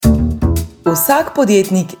Vsak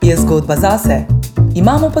podjetnik je zgodba zase,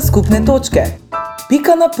 imamo pa skupne točke.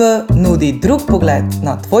 Pika na P nudi drug pogled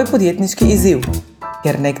na tvoj podjetniški izziv.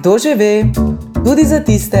 Ker nekdo že ve, tudi za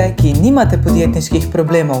tiste, ki nimate podjetniških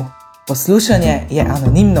problemov. Poslušanje je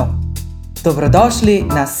anonimno. Dobrodošli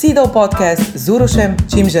na Seedov podcast z Urošem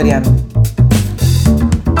Čimžarjem.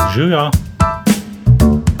 Živjo!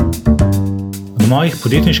 Od mojih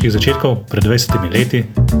podjetniških začetkov pred 20 leti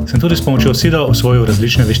sem tudi s pomočjo Seeda osvojil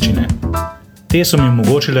različne veščine. Te so mi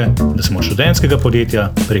omogočile, da sem od študentskega podjetja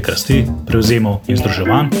prek rasti, prevzemov in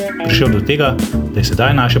združevanj prišel do tega, da je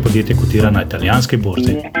sedaj naše podjetje kotira na italijanski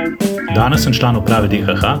borzi. Danes sem član uprave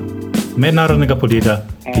DHH, mednarodnega podjetja,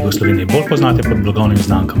 ki ga v Sloveniji bolj poznate pod blagovnimi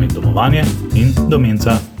znamkami Domovanje in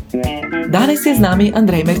Domenca. Danes je z nami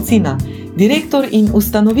Andrej Mercina, direktor in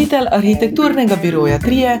ustanovitelj arhitekturnega biroja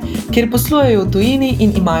Trije, kjer poslujejo v tujini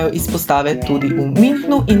in imajo izpostave tudi v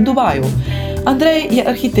Münchnu in Dubaju. Andrej je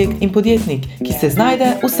arhitekt in podjetnik, ki se znajde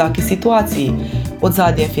v vsaki situaciji. Od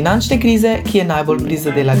zadnje finančne krize, ki je najbolj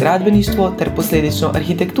prizadela gradbeništvo ter posledično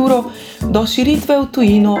arhitekturo, do širitve v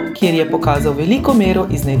tujino, kjer je pokazal veliko mero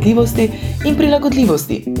iznajdljivosti in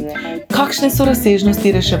prilagodljivosti. Kakšne so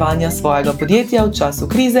razsežnosti reševanja svojega podjetja v času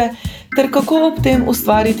krize, ter kako ob tem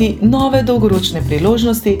ustvariti nove dolgoročne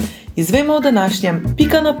priložnosti, izvemo v današnjem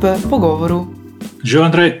Pika na P pogovoru. Živ,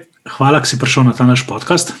 Andrej, hvala, da si prišel na ta naš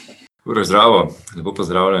podcast. Ure, zdravo, lepo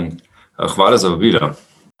pozdravljen. Hvala za vabilo.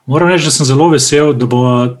 Moram reči, da sem zelo vesel, da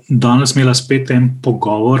bo danes imela spet en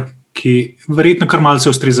pogovor, ki verjetno kar malce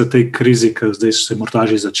ustreza tej krizi, ki zdaj se morda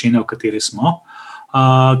že začne, v kateri smo,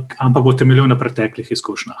 ampak bo temeljil na preteklih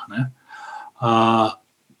izkušnjah.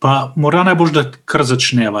 Pa morda najbolj, da kar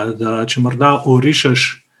začneva, da če morda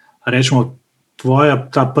orišeš, rečemo, tvoja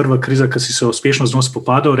ta prva kriza, ki si se uspešno z njo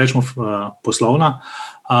spopadal, rečemo poslovna,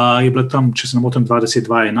 je bila tam, če se ne motim,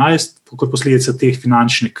 2011, kot posledica teh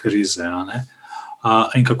finančne krize.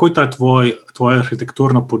 In kako je ta tvoje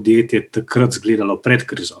arhitekturno podjetje takrat izgledalo pred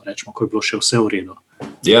krizo, rečemo, ko je bilo še vse v redu?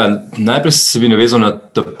 Ja, najprej se bi navezal na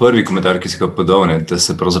ta prvi komentar, ki si ga podal, da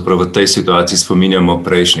se pravzaprav v tej situaciji spominjamo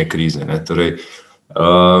prejšnje krize. Torej,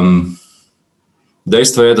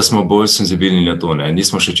 dejstvo je, da smo bolj senzibilni na to,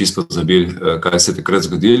 nismo še čisto pozabili, kaj se je takrat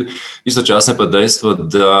zgodilo. Istočasno pa dejstvo,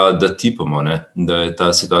 da tipamo, da je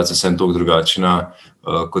ta situacija vsem toliko drugačna,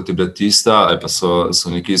 kot je bila tista, ali pa so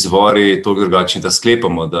neki izvori toliko drugačni, da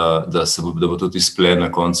sklepamo, da bo tudi izplen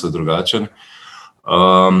na koncu drugačen.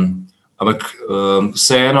 Ampak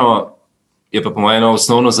vseeno je pa po mojem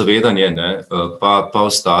osnovno zavedanje, pa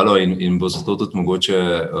ostalo in bo zato tudi mogoče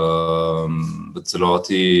v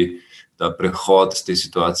celoti ta prehod z te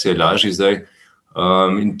situacije lažji zdaj.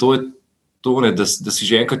 In to je to, da si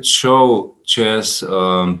že enkrat šel čez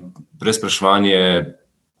preizpraševanje,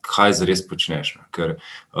 kaj zares počneš. Ker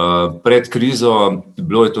pred krizo,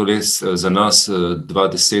 bilo je to res za nas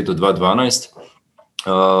 2010 do 2012,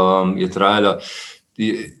 je trajalo.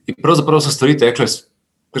 In pravzaprav so stvari tekle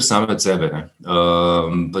kar same od sebe.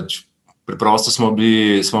 Preprosto smo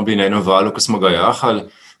bili na enem valu, ko smo ga jahali,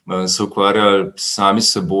 se ukvarjali sami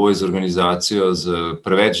s seboj, z organizacijo, z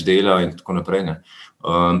preveč dela in tako naprej.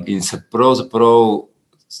 In se pravzaprav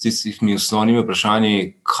s tistimi osnovnimi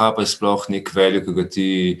vprašanji, kaj pa je sploh nek value, ki ga ti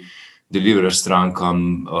deliveraš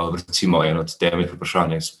strankam, recimo eno od temeljnih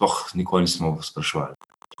vprašanj, sploh nikoli nismo spraševali.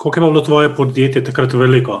 Koliko je bilo tvoje podjetje takrat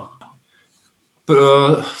veliko?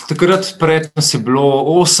 Takrat pred nas je bilo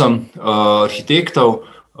 8 arhitektov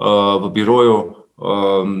v biroju,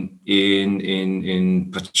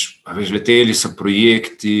 in leteli so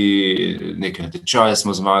projekti, nekaj natečaje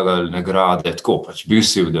smo zmagali, nagrade, tako bil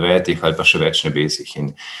si v 9 ali pa še več nebesih.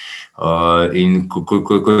 In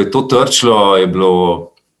ko je to trčilo, je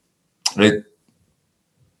bilo,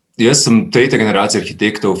 jaz sem 3. generacija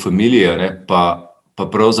arhitektov familije, pa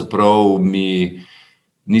pravzaprav mi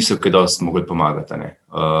niso kaj dosti mogli pomagati,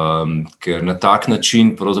 ker na tak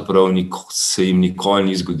način pravzaprav se jim nikoli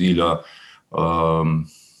ni zgodilo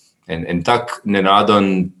en tak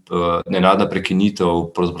nenadna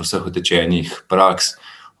prekinitev pravzaprav vseh utečenih praks,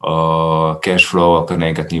 cash flow, kar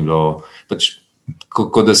naenkrat ni bilo,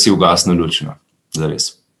 kot da si ugasnil luč,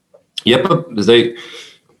 zares. Je pa zdaj,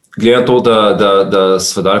 glede na to, da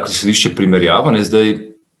sva dali kot sodišče primerjavo, zdaj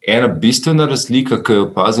ena bistvena razlika, ki jo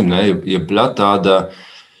opazim, je bila ta, da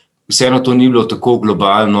vseeno to ni bilo tako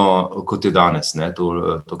globalno, kot je danes,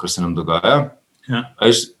 to, kar se nam dogaja. Ja.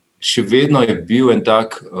 Še vedno je bil en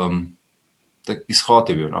tak izhod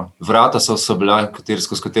je bil. Vrata so bila,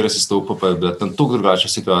 skozi katere se stopa, pa je bila tam toliko drugačna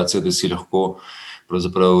situacija, da si lahko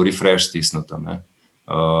pravzaprav refresh stisnil tam.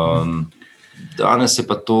 Danes je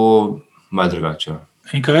pa to malo drugače.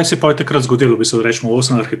 In kaj se pa je takrat zgodilo? Rečemo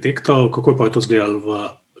 8 arhitektov, kako pa je to izgledalo v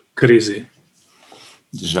krizi?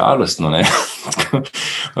 Žalostno, ne.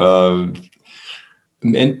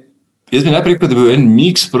 Jaz bi najprej rekel, da bi bil en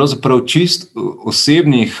miks pravzaprav čist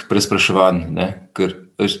osebnih prespraševanj, ne, ker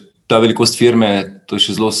ta velikost firme, to je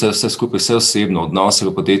še zelo vse skupaj, vse osebno, odnosi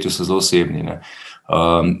v podjetju so zelo osebni, ne.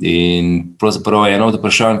 In pravzaprav eno od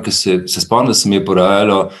vprašanj, ki se spomnim, da se mi je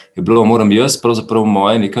porajalo, je bilo, moram jaz pravzaprav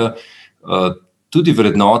moje nekaj tudi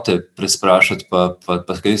vrednote presprašati pa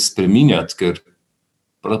kaj spreminjati, ker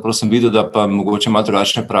pravzaprav sem videl, da pa mogoče malo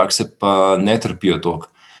drugačne prakse pa ne trpijo toliko.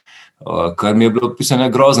 Kar mi je bilo pisano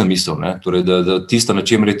grozna misel, ne? Torej, da tisto, na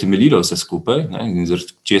čemer je temeljilo vse skupaj, ne? In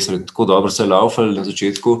zaradi česar je tako dobro se laufalo na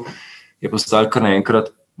začetku, je postalo kar naenkrat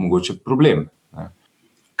mogoče problem. Ne?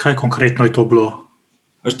 Kaj konkretno je to bilo?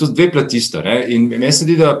 To so dve plati sta, ne? In meni se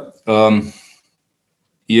zdi, da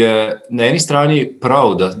je na eni strani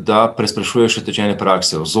prav, da presprašuješ tečajne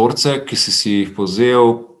prakse, vzorce, ki si jih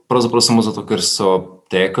povzel, pravzaprav samo zato, ker so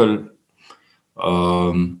tekli,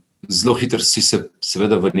 zelo hitro si se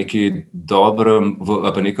seveda v nekem dobrem,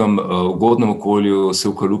 v nekem ugodnem okolju se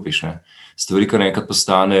ukalupiš, ne. Stvari, ki nekaj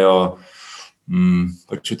postanejo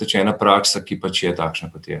pač utečena praksa, ki pač je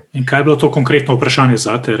takšna, kot je. In kaj je bilo to konkretno vprašanje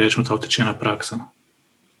zate, rečemo ta utečena praksa?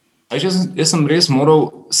 Jaz sem res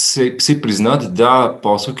moral si priznati, da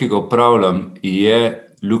posel, ki ga opravljam, je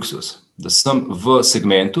luksus. Da sem v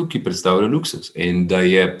segmentu, ki predstavlja luksus. In da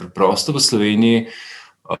je preprosto v Sloveniji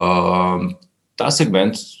ta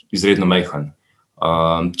segment izredno majhen.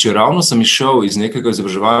 Če ravno sem išel iz nekega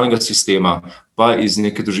izobraževalnega sistema, pa iz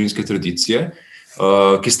neke družinske tradicije,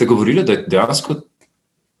 ki ste govorili, da je dejansko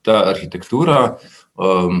ta arhitektura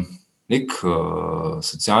nek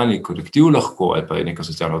socialni korektiv lahko, ali pa je neka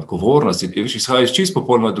socialna odgovornost, izhaja iz čisto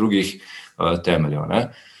popolnoma drugih temeljev, ne.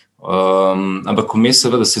 Ampak vmes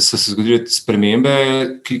seveda se zgodile spremembe,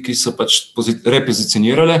 ki so pač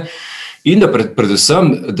repozicionirale, in da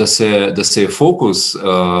predvsem, da se je fokus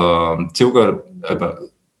celega,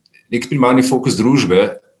 nek primarni fokus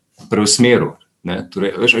družbe preusmeril.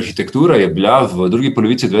 Torej, arhitektura je bila v drugi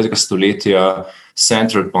polovici 20. stoletja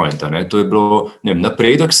central point. To je bilo,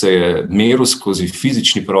 napredek se je meril skozi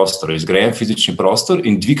fizični prostor, izgrajen fizični prostor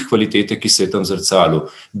in dvig kvalitete, ki se je tam zrcalil.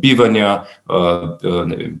 Bivanja,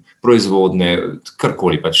 proizvodne,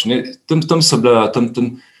 karkoli pač.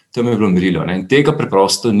 Tam je bilo merilo, ne? In tega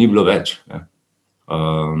preprosto ni bilo več. Ne?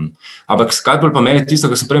 Ampak kaj bolj pa meni tisto,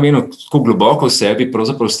 kar sem prej menil, tako globoko v sebi,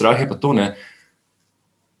 pravzaprav strah je pa to, ne?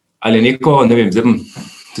 Ali neko, ne vem,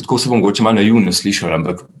 tako se bom mogoče malo naivno slišal,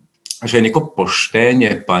 ampak že neko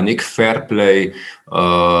poštenje, pa nek fair play,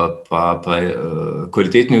 pa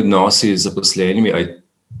kvalitetni odnosi z zaposlenimi, ali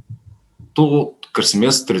to, kar sem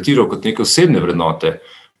jaz tretiral kot neke osebne vrednote,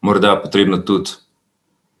 morda potrebno tudi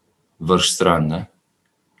vrš stran, ne?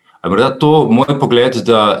 Ali morda to moj pogled,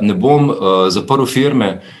 da ne bom zaprl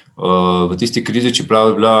firme v tisti krizi,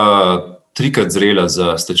 čeprav je bila 3-krat zrela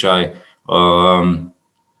za stečaj,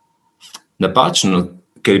 napačno,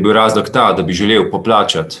 ker je bil razlog ta, da bi želel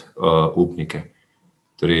poplačati upnike.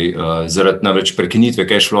 Torej, zaradi namreč prekinitve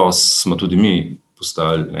cash flow smo tudi mi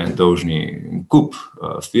postali dolžni kup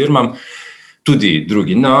firmam, tudi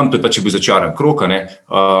drugi nam, to je pač bil začaran krog,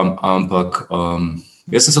 ampak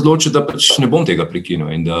jaz sem se odločil, da pač ne bom tega prekinil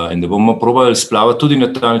in da bomo probali splavati tudi na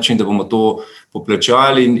ta način, da bomo to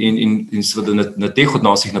poplačali in seveda na teh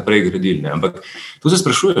odnosih naprej gradili. Ne. Ampak tu se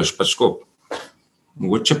sprašuješ, pač tako,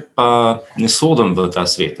 mogoče pa ne sodim v ta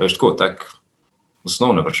svet, veš, tako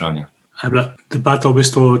osnovno vprašanje. Je bila debata v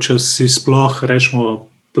bistvu, če si sploh, rečemo,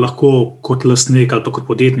 lahko kot lastnik ali pa kot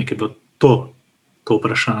podjetnik, je bilo to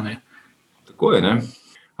vprašanje. Tako je, ne.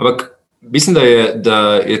 Ampak mislim,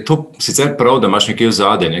 da je to sicer prav, da imaš nekaj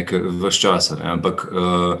vzadje, ves čas, ampak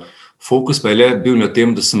fokus pa je bil na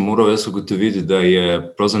tem, da sem moral jaz ugotoviti, da je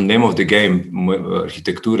pravzaprav name of the game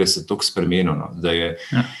arhitekture se toliko spremenilo,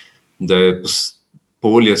 da je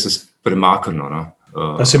polje se premaknilo.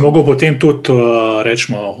 Pa si mogel potem tudi,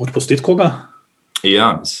 rečemo, odpustiti koga?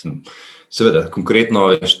 Ja, mislim, seveda, konkretno,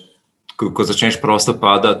 ko začneš prosto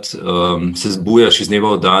padati, se zbujaš iz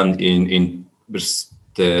dneva v dan in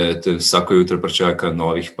te vsako jutro pričaka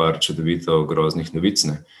novih par čudovito groznih novic,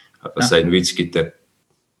 ne? Pa saj novic, ki te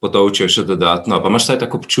potovčejo še dodatno, pa imaš saj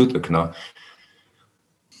tako občutek, no.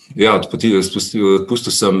 Ja, odpustil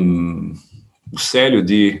sem vse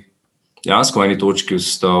ljudi, dejansko v eni točki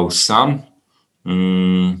ostal sam,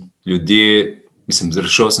 ljudje, mislim,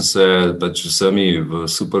 zrešil sem se pač vsemi v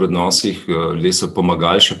super odnosih, ljudje so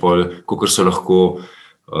pomagali še pol, kakor so lahko,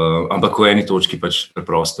 ampak v eni točki pač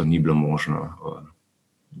preprosto ni bilo možno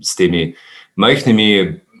s temi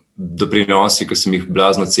majhnimi doprinosi, ki sem jih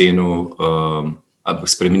blazno cenil, ampak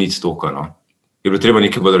spremeniti toliko, no. Je bilo treba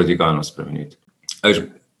nekaj bolj radikalno spremeniti.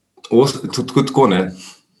 Tako, ne.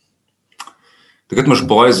 Takrat imaš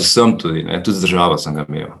boj z vsem tudi, ne, tudi z državo sem ga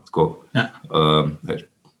imel. Tako. Ja.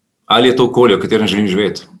 Ali je to okolje, v katerem želim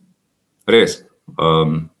živeti? Res.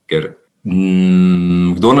 Ker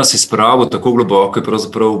kdo nas je spravil tako globoko, je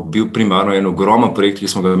pravzaprav bil primarno en ogromen projekt, ki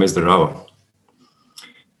smo ga imeli z državo.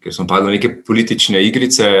 Ker smo padli na neke politične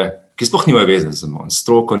igrice, ki sploh nimajo veze z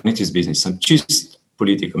stroko, niti z biznisom. Čist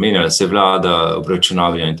politika, menjala se vlada,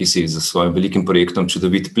 obračunavanja in ti si za svojim velikim projektom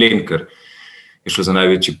čudovit plen, ker je šlo za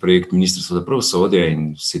največji projekt Ministrstva za pravosodje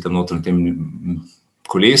in si tam noter na tem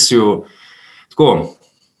kolesju. Tako,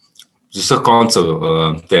 z vseh koncev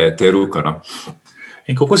te ruka. No.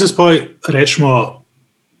 In kako se spoj, rečemo,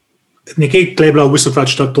 nekaj tle je bila v bistvu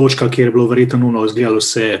pač ta točka, kjer je bilo verjetno izgledalo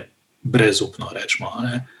vse brezupno, rečemo.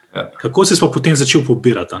 Ne? Ja. Kako se spoj potem začel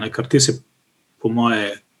pobirati, ne? Ker ti se po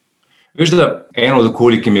moje... Veš, da eno od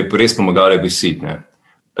okolij, ki mi je res pomagalo, je bil sit.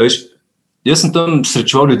 Veš, jaz sem tam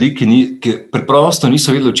srečeval ljudi, ki preprosto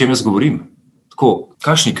niso vedeli, o čem jaz govorim. Tako,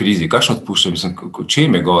 kakšni krizi, kakšno odpuščam, o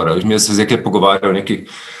čem je gora. Mi se zdaj kaj pogovarjajo o nekih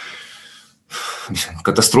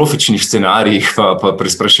katastrofičnih scenarijih pa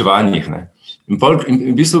prespraševanjih. Ne. In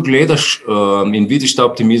v bistvu gledaš in vidiš ta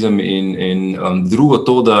optimizem in drugo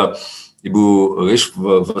to, da je bil, veš,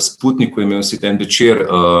 v Sputniku imel si ten večer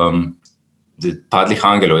Padlih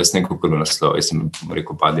angelov, jaz nekaj kako naslov, jaz sem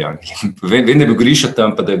rekel Padli angeli. Vem, da je bil Griša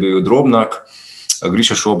tam, pa da je bil Drobnak,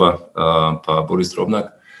 Griša Šoba, pa Boris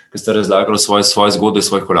Drobnak, ki sta razlagali svoje zgodbe,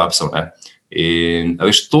 svojih kolapsov. Ne. In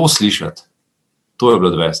veš, to slišati, to je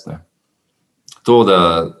bilo dvest. Ne. To,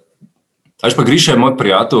 da... Veš, pa Griša je moj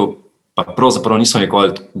prijatelj, pa pravzaprav nismo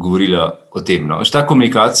nikoli govorili o tem. No. Veš, ta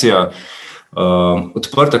komunikacija,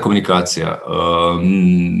 odprta komunikacija,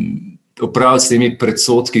 upravljati s temi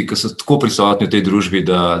predsodki, ki so tako prisotni v tej družbi,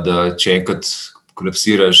 da če enkrat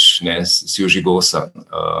kolapsiraš, ne, si ožigosa,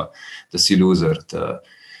 da si loser.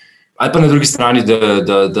 Ali pa na drugi strani,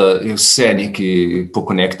 da je vse neki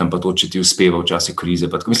pokonektam, pa to, če ti uspeva v času krize.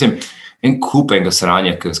 Pa, tako, mislim, en kup enega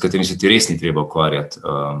sranja, s katerim se ti res ni treba ukvarjati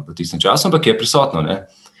v tistem času, ampak je prisotno. Ne?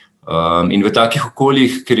 In v takih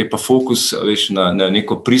okoljih, ker je pa fokus veš, na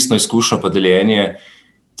neko pristno izkušnjo pa deljenje,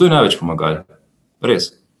 to je največ pomagalo.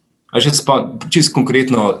 Res. Čisto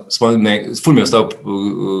konkretno, ful mi je ostal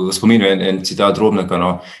v spominu en citat Drobnaka,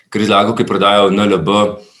 no, ker je izlagal, ki je prodajal NLB,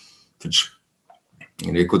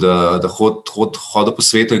 in rekel, da hodo po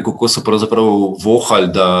svetu in kako so pravzaprav vohali,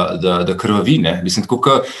 da krvavi, ne. Mislim,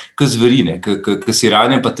 tako kot zveri, ne, ki si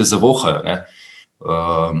ranjen, pa te zavohajo. Ne.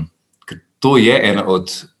 Ker to je ena od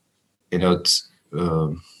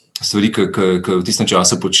stvari, ki v tistem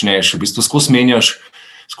času počneš, v bistvu skozi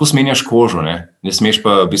menjaš kožo, ne smeš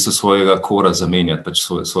pa v bistvu svojega kora zamenjati, pač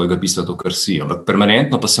svojega bistva to, kar si. Ampak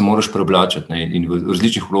permanentno pa se moraš preoblačati, ne, in v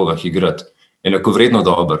različnih vlogah igrati. Enakovredno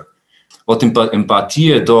dober. Od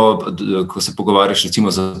empatije ko se pogovarjaš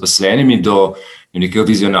recimo z zaposlenimi, do nekega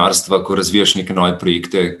vizionarstva, ko razvijaš neke nove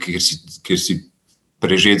projekte, kjer si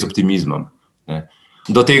prežet z optimizmom. Ne.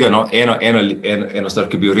 Do tega, no, eno stvar,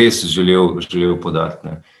 ki bi jo res želel podati.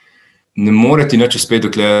 Ne more ti nič uspeti,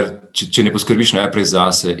 dokler, če ne poskrbiš najprej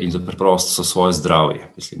zase in za preprosto svoje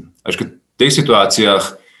zdravje. Mislim. V teh situacijah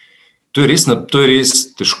to je res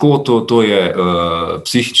težko, to je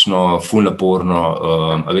psihično ful naporno,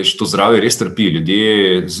 to zdravje res trpi,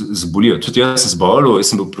 ljudje zbolijo. Tudi jaz sem zbolel,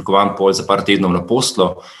 jaz sem bil prikovan za par tednov na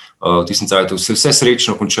poslo, v tistem cajtu vse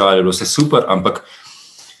srečno končali, je bilo vse super, ampak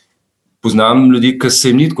poznam ljudi, ki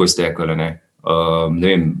se jim ni tako iztekalo, ne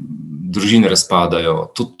vem, družine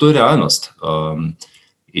razpadajo, to je realnost.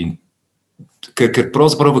 In ker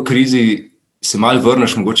pravzaprav v krizi se malo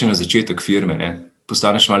vrneš mogoče na začetek firme, ne,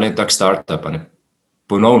 postaneš malo en tak startup, ne,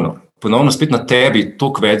 ponovno spet na tebi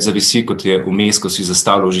toliko več zavisi, kot je vmes, ko si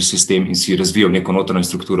zastavljal že sistem in si razvijal neko notranjo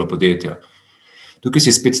strukturo podjetja. Tukaj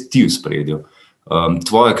si spet ti v spredju.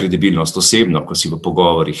 Tvoja kredibilnost osebno, ko si v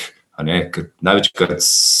pogovorih, ker največkrat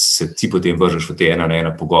se ti potem vržeš v te ena na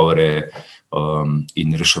ena pogovore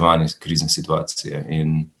in reševanje krizne situacije.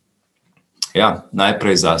 In ja,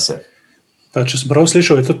 najprej zase. Pa, če sem prav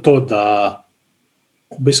slišal, je to, da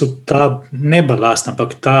v bistvu ta ne balast,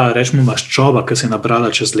 ampak ta, rečemo, maščoba, ki se je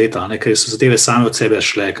nabrala čez leta, ker so zadeve same od sebe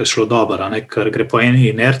šle, ker je šlo dobro, ker gre po eni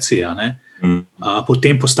inerciji,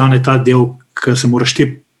 potem postane ta del, ker se moraš ti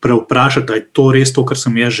prevprašati, da je to res to, kar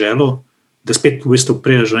sem jaz želel, da spet v bistvu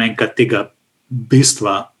priješ do enega tega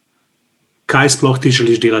bistva, kaj sploh ti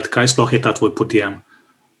želiš delati, kaj sploh je ta tvoj podjem,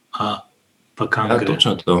 pa kam gre.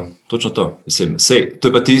 Točno to. Mislim, to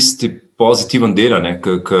je pa tisti pozitiven del,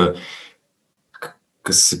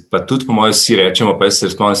 ki se pa tudi po mojem vsi rečemo, pa jaz se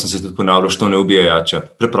spomnim, sem se tudi ponavljal, što ne ubije jača.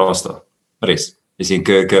 Preprosto, res. Mislim,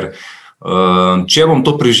 ker Če bom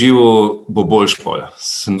to preživel, bo boljš pol.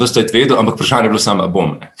 Sem dosta vedel, ampak vprašanje je bilo samo,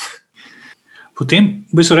 bom. Ne. Potem,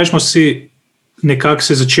 v bistvu rečemo si, nekako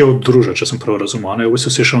se začel družiti, če sem prav razumel, ne? V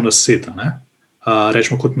bistvu si šel na seta, ne?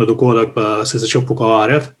 Rečemo kot na dogodek, pa se začel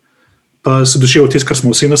pogovarjati, pa se došel tisto, kar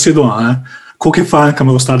smo vsi na sedu, ne? Koliko je fajn, kam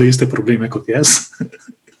je ostali iste probleme kot jaz.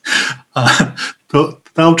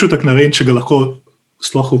 Ta občutek, ne vem, če ga lahko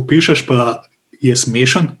sploh opišeš, pa je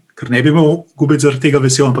smešen, ker ne bi imel gubiti zaradi tega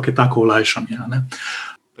vesel, ampak je tako olajšanje. Ne?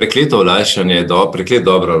 Prekleto olajšanje, prekleto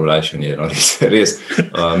dobro olajšanje, no, res.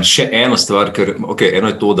 Še eno stvar, ker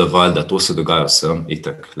eno je to, da valjda, to se dogaja vsem,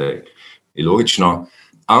 itak, je logično,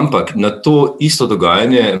 ampak na to isto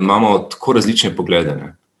dogajanje imamo tako različne poglede.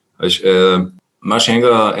 Ne? Veš, imaš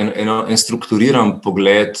en strukturiran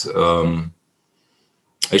pogled,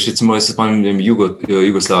 recimo, jaz se spomnim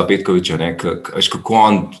Jugoslava Petkovića, kako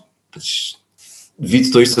on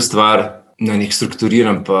vidi to isto stvar na nek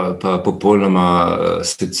strukturiran pa popolnoma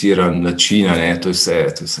seciriran način, to je vse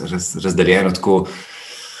razdeljeno tako.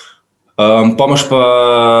 Pa imaš pa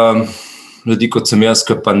ljudi kot sem jaz,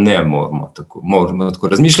 ki pa ne moramo tako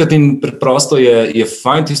razmišljati in preprosto je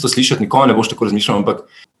fajn tisto slišati, nikoli ne boš tako razmišljal, ampak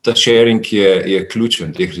ta sharing je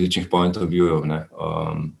ključen teh različnih point of view-ev, ne.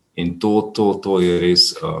 In to je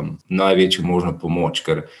res največja možna pomoč,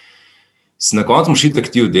 ker na koncu moraš iti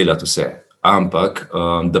aktiv delati vse, ampak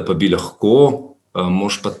da pa bi lahko,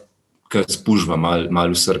 moraš pa kar spužva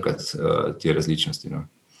malo usrkati te različnosti. No.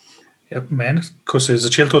 Ja, meni, ko se je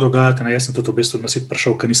začelo to dogajati, jaz sem tudi v bistvu na sit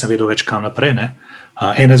prišel, ker nisem vedel več kam naprej.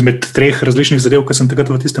 Ena izmed 3 različnih zadev, ki sem takrat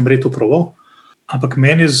v tistem redu proval, ampak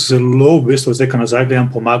meni je zelo, v bistvu, zdaj, ko nazaj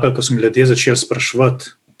gledam, pomagal, ko so mi ljudje začeli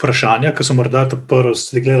spraševati vprašanja, ki so morda prvo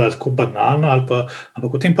gledali tako banalno, ampak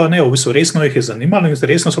potem pa ne, v bistvu resno jih je zanimalo in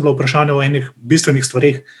resno so bila vprašanja o enih bistvenih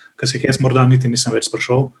stvarih, ki se jih jaz morda niti nisem več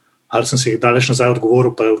sprašal, ali sem si jih daleč nazaj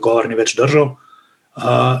odgovoril, pa je odgovor ni več držal.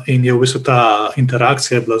 In je v bistvu ta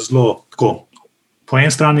interakcija bila zelo tako, po eni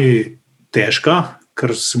strani težka,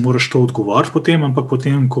 ker si moraš to odgovoriti potem, ampak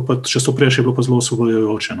potem, ko pa če to priješ, je bilo pa zelo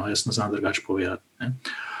osvobojujoče, no, jaz ne znam drugače povedati. Ne.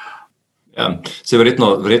 Ja, se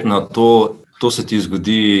verjetno to se ti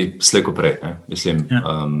zgodi slej ko prej. Ne? Mislim,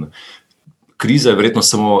 kriza je verjetno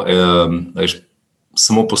samo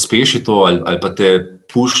pospeši to ali pa te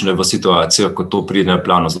pušne v situacijo, ko to pride na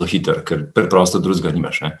plano zelo hitro, ker preprosto drugega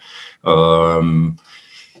nimaš. Ne?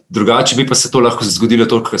 Drugače bi pa se to lahko zgodilo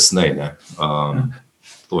toliko kasneje. Ne?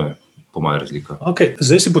 To je po mojem razlika. Okay,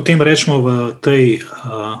 zdaj si potem rečemo v tej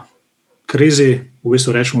krizi, v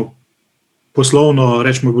bistvu rečemo poslovno,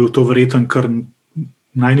 rečemo bilo to verjetno kar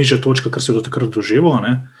najnižja točka, kar si do takrat doživel,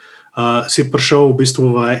 si prišel v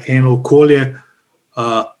bistvu v eno okolje,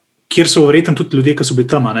 kjer so verjetno tudi ljudje, ki so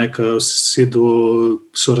bili tam,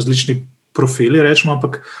 so različni profili, rečemo,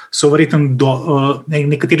 ampak so verjetno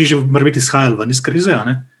nekateri že morebiti izhajali ven iz krize,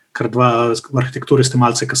 kar dva v arhitekturi ste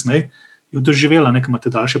malce kasneje doživela, nekaj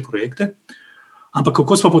imate daljše projekte. Ampak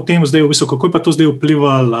kako pa potem zdaj, v bistvu, kako je pa to zdaj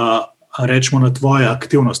vplivalo, rečemo, na tvoje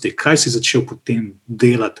aktivnosti? Kaj si začel potem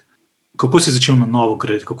delati? Kako si začel na novo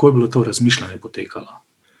graditi? Kako je bilo to razmišljanje potekalo?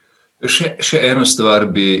 Še eno stvar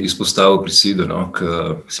bi izpostavil pri Sidu, ki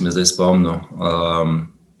si me zdaj spomnil.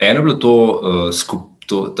 Eno je bilo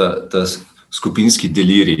ta skupinski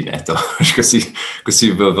delirij, ko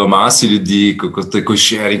si v masi ljudi, ko je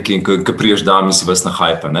sharing in ko priješ dan in si vas na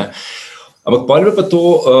hype. Ampak pa je bilo pa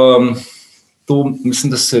to,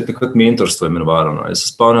 mislim, da se je takrat mentorstvo imenovalo. No. Jaz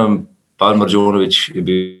se spomnim, Pavel Marđonović je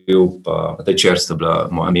bil, pa Matej Čer sta bila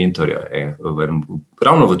moja mentorja,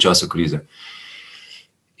 ravno v času krize.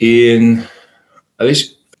 In veš,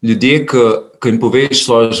 ljudje, ko jim poveš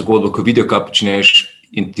svojo zgodbo, ko vidijo, kaj počneš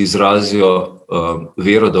in ti izrazijo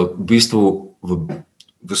vero, da v bistvu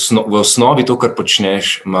v osnovi to, kar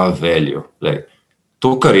počneš, ima value.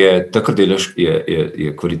 To, kar delaš,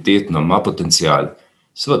 je kvalitetno, ima potencial.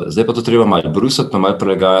 Seveda, zdaj pa to treba malo brusati, pa malo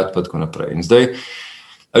prelegajati, pa tako naprej. In zdaj,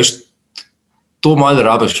 veš, to malo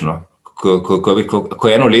rabiš, no. Ko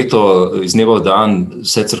eno leto iz dneva v dan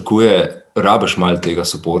vse crkuje, rabiš malo tega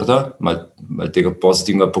suporta, malo tega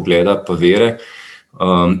pozitivnega pogleda, pa vere,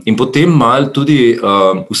 in potem malo tudi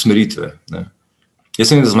usmeritve. Ne. Jaz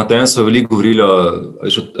sem z Matejem veliko govorila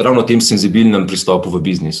ravno o tem senzibilnem pristopu v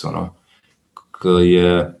biznisu. No.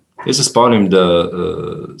 Jaz se spomnim, da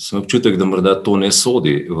sem občutek, da morda to ne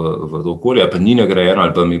sodi v to okolje, pa ni nagrajeno,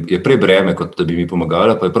 ali pa mi je prej breme, kot da bi mi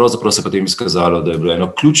pomagala, pa je pravzaprav se potem izkazalo, da je bilo ena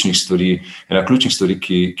ključnih stvari,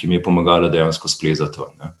 ki mi je pomagala dejansko splezati.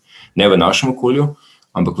 Ne v našem okolju,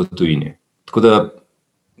 ampak v tujini. Tako da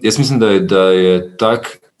jaz mislim, da je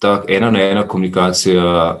tak ena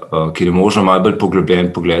komunikacija, kjer je možno malo bolj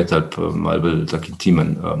poglobljen pogled ali pa malo bolj tak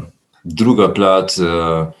intimen. Druga plat,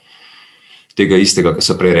 tega istega, ki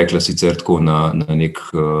so prej rekla, sicer tako na nek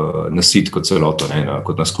nasit kot celoto, ne,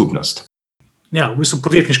 kot na skupnost. Ja, v bistvu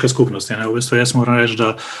podjetniška skupnost. Ne? V bistvu jaz moram reči,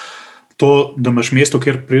 da to, da imaš mesto,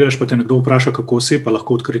 kjer prideš, pa te nekdo vpraša, kako si, pa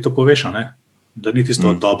lahko odkrito poveš, ne? Da ni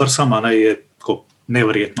tisto dober sam, ne, je tako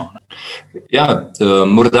neverjetno. Ne? Ja,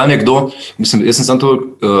 morda nekdo, mislim, jaz sem samo to,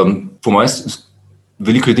 po mojem,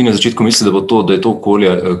 veliko ljudi na začetku misli, da je to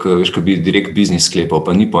okolje, ki bi direkt biznis sklepal,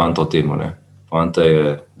 pa ni poanta o temu, ne. Poanta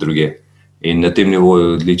je druge. In na tem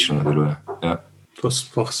nivoju odlično deluje. Ja. To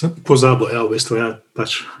sem pozabil, ja, v bistvu, ja,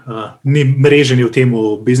 pač ni mreženje v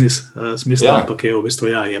temu biznis smislu, Ja. ampak je v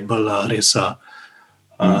bistvu, ja, je bolj res,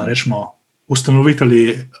 rečemo,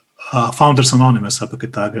 ustanovitelji Founders Anonymous, pa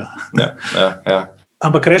kaj takega. Ja.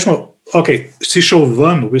 Ampak rečemo, ok, si šel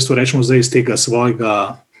ven, v bistvu rečemo zdaj iz tega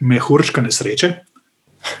svojega mehurčka nesreče,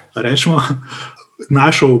 rečemo,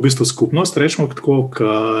 našel v bistvu skupnost, rečemo tako, ki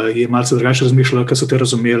je malce drugače razmišljala, ki so te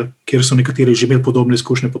razumeli, kjer so nekateri že imeli podobne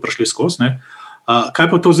izkušnje, pa prišli skozi, ne. Kaj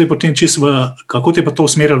pa to zdaj potem kako te pa to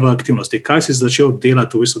usmerjalo v aktivnosti? Kaj si začel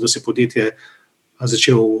delati, v bistvu, da si podjetje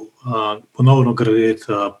začel ponovno graditi,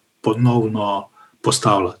 ponovno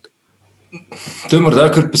postavljati? To je morda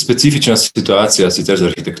kar specifična situacija sicer za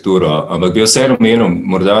arhitekturo, ampak bi vseeno omenil,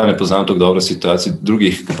 morda ne poznam tako dobro situacijo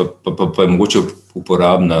drugih, pa je mogoče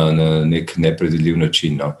uporabna na nek nepredvidljiv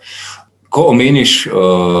način. No. Ko omeniš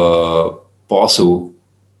posel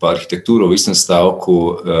pa arhitekturo v istem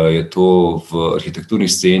stavku, je to v arhitekturni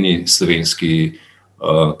sceni slovenski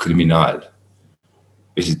kriminal.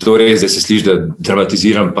 Mislim, to res, da se sliši, da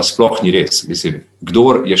dramatiziram, pa sploh ni res. Mislim,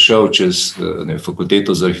 kdor je šel čez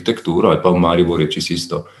fakulteto za arhitekturo, ali pa v Mariboru je čisto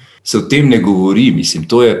isto, se o tem ne govori, mislim,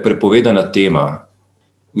 to je prepovedana tema.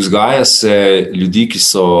 Vzgaja se ljudi, ki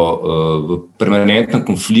so v permanentnem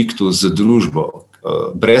konfliktu z družbo,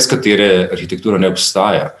 brez katere arhitektura ne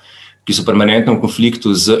obstaja, ki so v permanentnem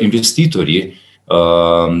konfliktu z investitorji,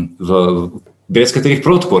 brez katerih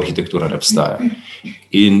prav tako arhitektura ne obstaja.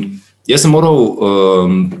 In jaz sem moral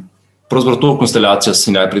pravzaprav to konstelacijo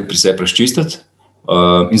si najprej pri sebi razčistiti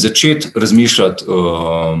in začeti razmišljati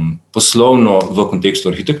poslovno v kontekstu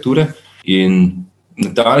arhitekture in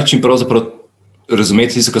na ta način pravzaprav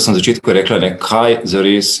razumeti tisto, kar sem na začetku rekla, ne, kaj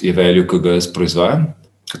zares je value, ki ga jaz proizvajam.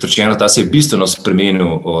 Kot rečeno, ta se je bistveno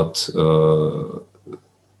spremenil od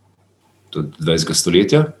 20.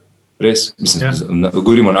 stoletja, res, mislim,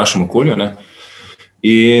 govorimo o našem okolju, ne.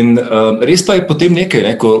 In res pa je potem nekaj,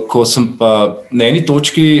 ne, ko sem pa na eni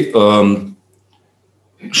točki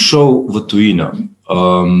šel v tujino,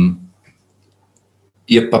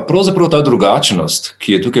 je pa pravzaprav ta drugačnost,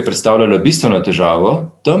 ki je tukaj predstavljala bistveno težavo,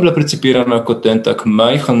 tam bila percipirana kot en tak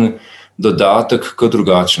majhen dodatek k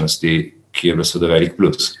drugačnosti, ki je bila seveda velik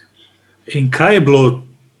plus. In kaj je bilo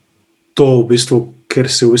to v bistvu, ker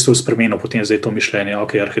si v bistvu spremenil potem zdaj to mišljenje,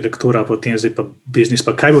 ok, arhitektura, potem zdaj pa biznis,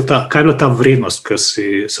 pa kaj je bila ta vrednost, ki si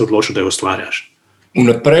se odločil, da jo ustvarjaš?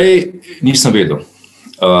 Vnaprej nisem vedel.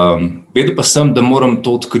 Vedel pa sem, da moram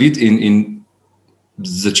to odkriti in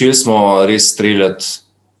začeli smo res streljati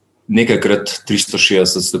nekajkrat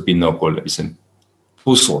 360 stopinj naokoli, mislim,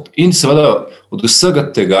 povsod. In seveda od vsega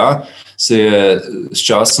tega se je s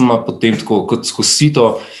časoma potem tako kot skozi sito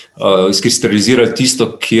izkristalizirali tisto,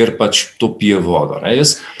 kjer pač to pije vodo.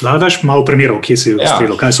 Daš malo primerov, kje si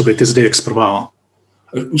ustrelil, kaj so bili te zdaj eksprobavali?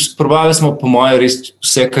 Sprobavali smo po moje res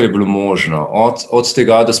vse, kar je bilo možno. Od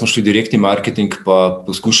tega, da smo šli direktni marketing, pa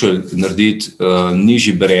poskušali narediti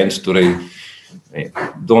nižji brand, torej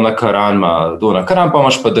Dona Karan pa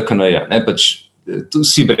imaš pa DKN-ja. Pač,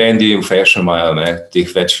 vsi brendi v fashion imajo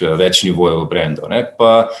teh več nivojev brandov.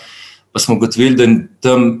 Pa smo ugotovili, da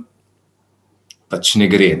tam pač ne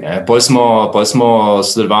gre. Ne. Pol smo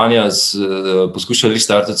sodelovanja poskušali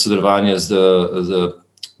restartati sodelovanje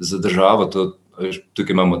z državo,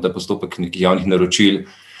 tukaj imamo ta postopek nekih javnih naročil,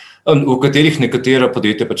 v katerih nekatera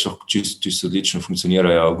podjetja pač čisto odlično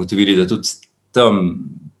funkcionirajo, ugotovili, da tudi tam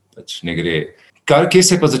pač ne gre. Kje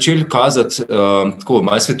se je pa začeli kazati, tako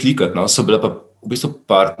malo svetlikati, no, so bile pa v bistvu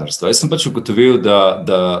partnerstva. Jaz sem pač ugotovil, da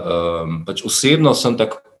pač osebno sem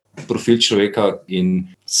tak profil človeka in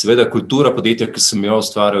seveda kultura podjetja, ki sem jo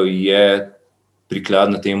ustvarjal, je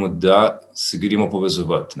prikladna temu, da se gremo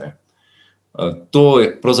povezovati. Ne. To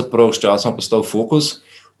je pravzaprav s časom postal fokus.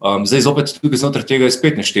 Zdaj zopet tukaj znotraj tega je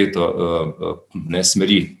spet nešteto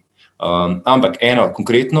smeri. Ampak eno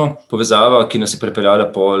konkretno povezava, ki nas je pripeljala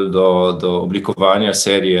pol do oblikovanja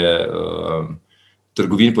serije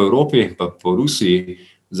trgovin po Evropi, pa po Rusiji,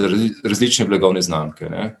 za različne blagovne znamke.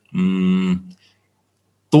 Ne.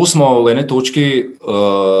 To smo v ene točki,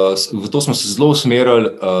 v to smo se zelo usmerili,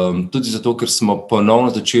 tudi zato, ker smo ponovno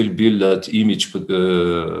začeli buildati imidž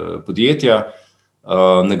podjetja,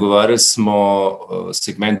 Nagovarjali smo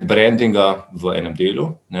segment brandinga v enem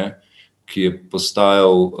delu, ne, ki je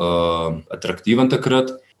postajal atraktiven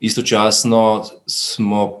takrat. Istočasno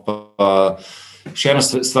smo pa še eno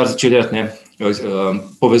stvar začeli delati,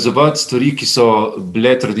 povezovati stvari, ki so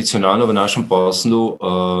bile tradicionalno v našem poslu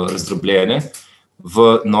razdrobljene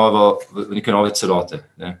v neke nove celote.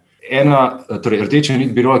 Ne. Torej rdeča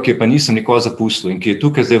nit biroja, ki je pa nisem nikoli zapustil in ki je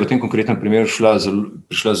tukaj zdaj v tem konkretnem primeru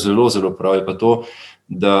prišla zelo, zelo prav, je pa to,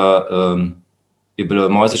 da je bila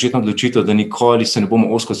moja začetna odločitev, da nikoli se ne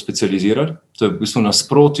bomo ozko specializirali. To je v bistvu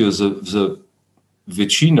nasprotju z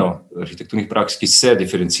večino arhitekturnih praks, ki se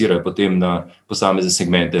diferencirajo potem na posamezne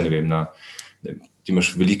segmente, ti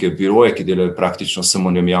imaš velike biroje, ki delajo praktično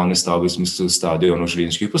samo javne stavbe v smislu stadionov,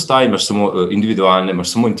 železniških postaj, imaš samo individualne,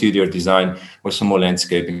 imaš samo interior design, imaš samo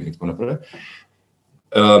landscaping in tako naprej.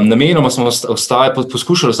 Namenoma smo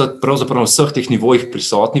poskušali ostati pravzaprav na vseh teh nivojih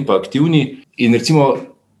prisotni pa aktivni in recimo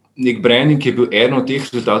nek branding, ki je bil eden od teh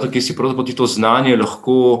rezultatov, ki si pravzaprav to znanje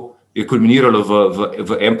lahko je kulminiralo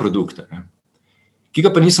v en produkt. Ki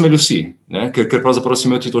ga pa nismo imeli vsi, ker pravzaprav si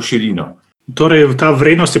imel to širino. Torej, ta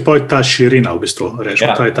vrednost je pa ta širina, v bistvu,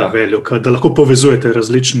 rečemo, to je ta value, da lahko povezujete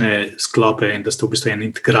različne sklope in da ste v bistvu en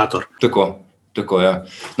integrator. Tako, ja.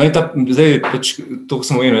 No in zdaj, to, ko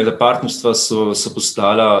sem omenil, da partnerstva so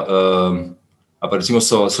postala, pa recimo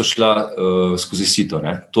so šla skozi sito.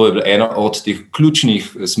 To je bila ena od teh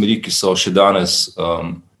ključnih smeri, ki so še danes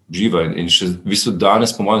žive in še v bistvu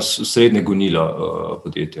danes, po mojem, srednje gonila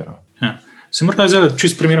podjetja. Ja. Se morda zdaj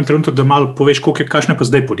čist primeren trenutek, da malo poveš, kakšno je pa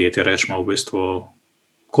zdaj podjetje, rečemo v bistvu,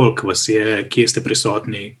 koliko vas je, kje ste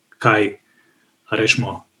prisotni, kaj,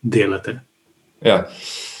 rečemo, delate? Ja.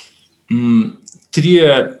 To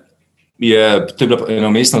je bila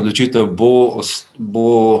ena umestna odločitev, bo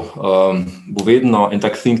vedno en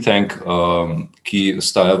tak think tank, ki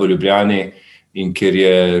ostaja v Ljubljani in kjer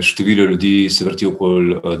je število ljudi se vrti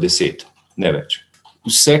okoli 10, ne več.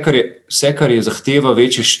 Vse, kar je zahteva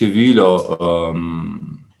večje število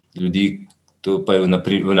ljudi, to pa je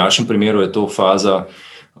v našem primeru je to faza,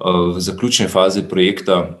 v zaključne faze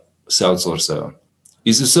projekta se outsourcajo.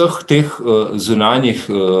 Iz vseh teh zunanjih,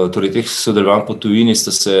 torej teh sodelovanj po tujini sta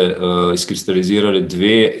se izkristalizirali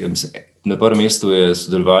dve. Na prvem mestu je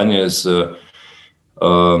sodelovanje z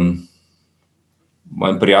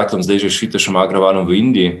mojim prijateljem, zdaj že Švitašem Agravalom v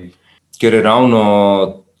Indiji, kjer je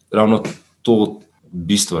ravno to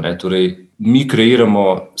bistvo. Torej, mi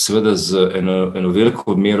kreiramo seveda z eno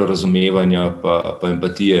veliko mero razumevanja pa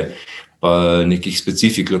empatije, pa nekih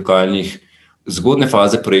specifik lokalnih, zgodne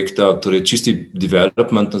faze projekta, torej čisti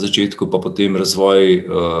development na začetku, pa potem razvoj,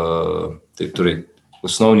 torej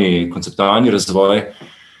osnovni konceptualni razvoj.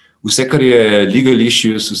 Vse, kar je legal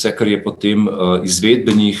issues, vse, kar je potem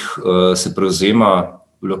izvedbenih, se prevzema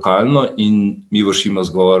lokalno in mi vršimo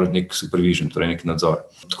zgolj nek supervision, torej nek nadzor.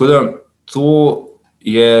 Tako da to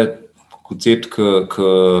je koncept,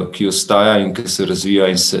 ki ostaja in ki se razvija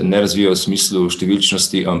in se ne razvija v smislu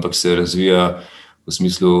številčnosti, ampak se razvija v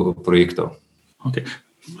smislu projektov. Okay.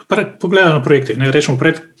 Pogledaj na projekte. Rečemo,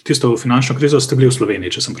 pred tisto finančno krizo ste bili v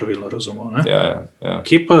Sloveniji, če sem pravilno razumel. Ne? Ja.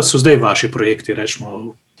 Kje pa so zdaj vaši projekti?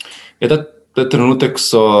 Rečemo? Ja, ta trenutek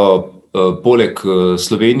so poleg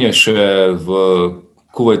Slovenije še v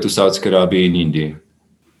Kuvajtu, Saudski Arabiji in Indiji.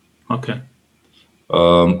 Okay.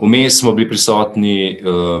 Vmes smo bili prisotni,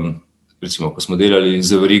 recimo, ko smo delali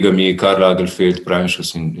z verigami Karl Lagerfeld,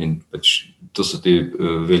 Primeshouse in pač to so te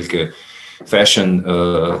velike fashion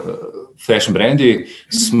brandi,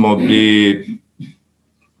 smo bili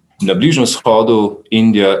na Bližnjem vzhodu,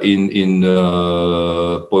 Indija in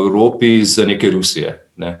po Evropi za neke Rusije.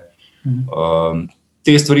 Ne.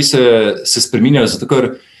 Te stvari se spreminjajo, zato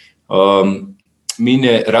ker mi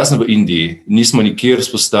razen v Indiji nismo nikjer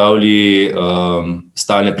vzpostavili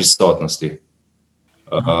stalne prisotnosti.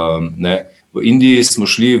 V Indiji smo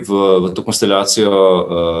šli v to konstelacijo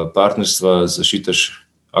partnerstva z Švitaš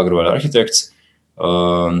Agraval Architects,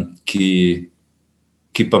 ki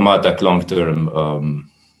pa ima tak long term plan.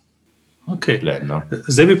 No.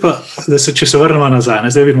 Zdaj bi pa, če se vrnemo nazaj,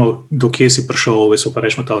 zdaj vidimo, do kje si prišel, pa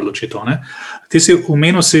rečemo ta odločitev. Ti si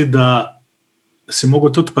omenil si, da si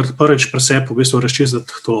mogel tudi prvič pri sebi v bistvu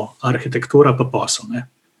razčistiti to arhitekturo pa posel.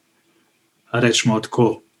 Rečemo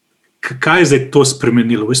tako, kaj je zdaj to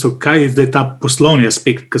spremenilo? V bistvu, kaj je zdaj ta poslovni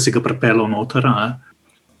aspekt, ki si ga pripeljal noter?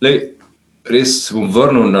 Res bom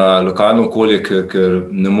vrnil na lokalno okolje, ker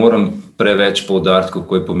ne morem preveč poudariti,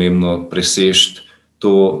 kako je pomembno presežiti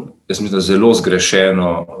to, jaz mislim, zelo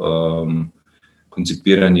zgrešeno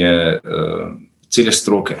koncipiranje cele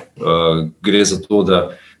stroke. Gre za to,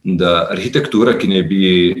 da arhitektura, ki ne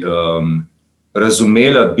bi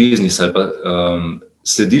razumela biznis ali pa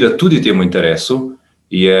sledila tudi temu interesu,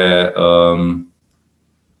 je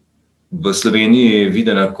v Sloveniji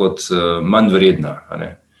videna kot manj vredna.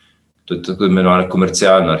 To je tako imenovana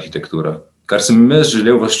komercialna arhitektura. Kar sem jaz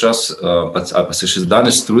želel ves čas, pa se še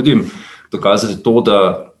danes trudim, dokazati to,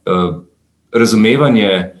 da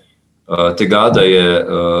razumevanje tega, da je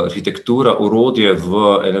arhitektura orodje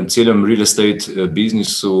v enem celem real estate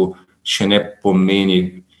biznisu, še ne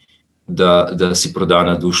pomeni, da si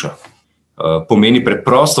prodana duša. Pomeni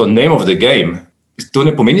preprosto name of the game. To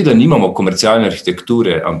ne pomeni, da nimamo komercialne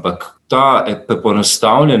arhitekture, ampak to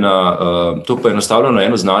poenostavljeno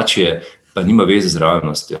enoznačje pa nima veze z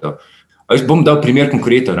realnostjo. Jaz bom dal primer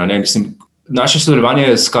konkreten. Naše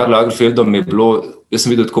sodelovanje s Karl Lagerfeldom je bilo, jaz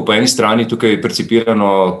sem videl tako po eni strani tukaj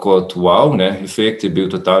percipirano kot wow, efekt je bil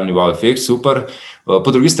totalni wow efekt, super.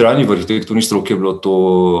 Po drugi strani v arhitekturni stroki je bilo to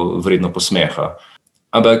vredno posmeha.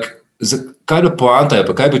 Ampak kaj je bila poanta,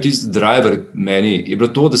 pa kaj je bil tisti driver meni, je bilo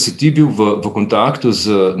to, da si ti bil v kontaktu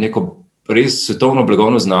z neko res svetovno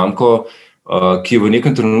blagovno znamko, ki je v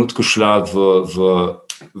nekem trenutku šla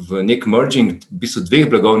v nek merging v bistvu dveh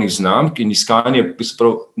blagovnih znamk in iskanje v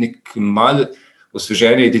bistvu nek mal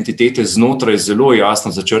osvežene identitete znotraj zelo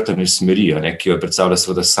jasno začrtane smeri, ki jo predstavlja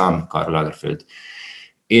seveda sam Karl Lagerfeld.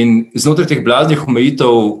 In znotraj teh blaznih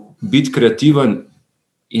omejitev biti kreativen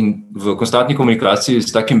in v konstantni komunikaciji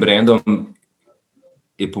s takim brandom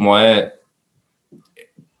je po moje,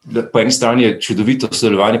 po eni strani je čudovito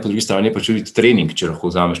sodelovanje, po drugi strani je pa čudovit trening, če lahko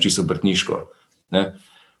vzameš čisto obrtniško.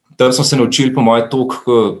 Tam smo se naučili po moje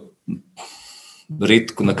toliko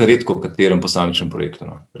na kar redko v katerem posamičnem projektu.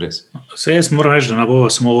 Res. Jaz moram reči, da ne bo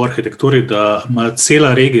samo v arhitekturi, da ima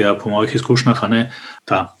cela regija po mojih izkušnjah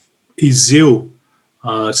ta izziv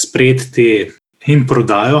sprejeti te in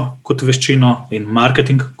prodajo kot veščino in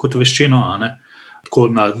marketing kot veščino, tako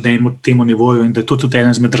na temu nivoju in da je to tudi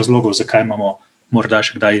eden izmed razlogov, zakaj imamo morda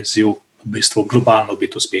še kdaj izziv v bistvu globalno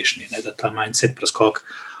biti uspešni, da ta mindset preskok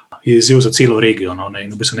je izziv za celo regijo,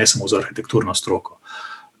 in v bistvu ne samo za arhitekturno stroko.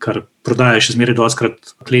 Kar prodaja je še zmeraj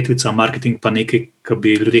dostikrat kletvica, marketing pa nekaj, kar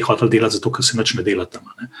bi ljudje hoteli delati zato, ker se nič ne dela tam.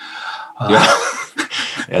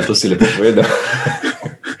 Ja, to si lepo povedal.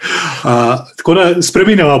 Tako da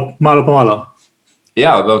spreminjamo malo po malo.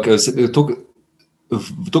 Ja, to, kar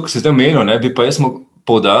se zdaj omenil, bi pa jaz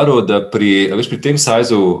poudaril, da pri tem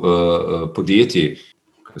sajzu podjetij,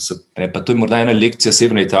 pa to je morda ena lekcija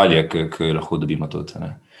Severne Italije, ki jo lahko dobimo tudi,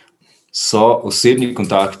 so osebni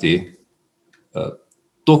kontakti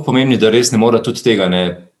toliko pomembni, da res ne mora tudi tega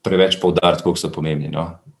preveč poudariti, koliko so pomembni.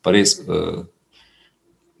 Pa res,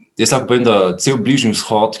 jaz lahko povem, da cel bližnji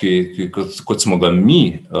vzhod, kot smo ga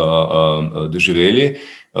mi doživeli,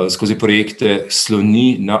 skozi projekte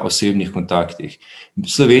sloni na osebnih kontaktih.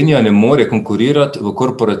 Slovenija ne more konkurirati v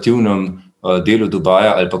korporativnem delu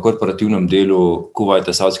Dubaja ali pa korporativnem delu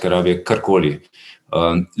Kuvajta, Savdske Arabije, karkoli.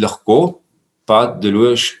 Lahko pa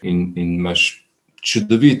deluješ in imaš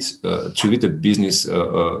čudovite business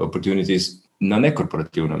opportunities na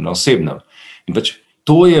nekorporativnem, na osebnem. In pač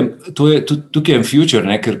tukaj je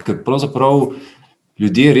future, ker pravzaprav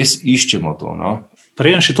ljudje res iščemo to.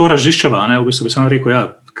 Preden še to raziščeva, v bistvu bi samo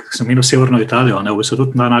rekel, sem imel Severno Italijo, v bistvu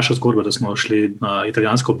tudi naša zgodba, da smo šli na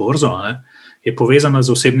italijansko borzo, je povezana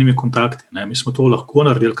z osebnimi kontakti. Mi smo to lahko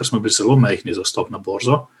naredili, ker smo bili zelo majhni za vstop na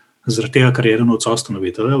borzo, zaradi tega, ker je eden od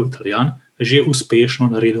soustanoviteljev, Italijan, že uspešno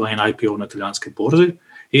naredil en IPO na italijanski borzi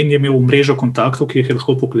in je imel mrežo kontaktov, ki jih je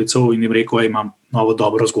lahko poklical in jim rekel, imam novo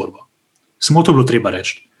dobro zgodbo. Samo to bilo treba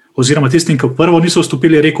reči. Oziroma tistim, ki prvo niso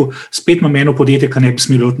vstopili, je rekel, spet imam eno podjetje, ki ne bi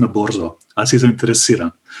smelo iti na borzo. A si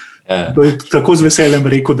zainteresiran? To je tako z veseljem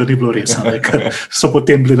rekel, da ni bilo res, ker so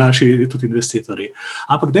potem bili naši tudi investitorji.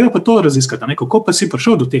 Ampak dajmo pa to raziskati, kako pa si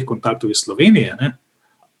prišel do teh kontaktov iz Slovenije,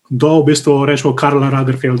 do v bistvu rečemo Karla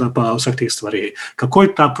Lagerfelda pa vseh teh stvari. Kako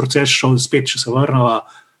je ta proces šel spet, če se vrnava?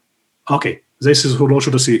 Zdaj si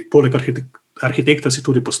odločil, da si poleg arhitekta si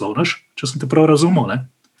tudi poslovnež, če sem te prav razumel,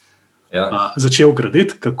 začel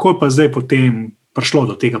graditi. Kako je pa zdaj potem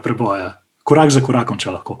prišlo do tega preboja? Korak za korakom,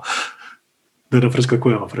 če lahko. Da ne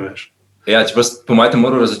preskakujemo preveč. Ja, če pa po mojem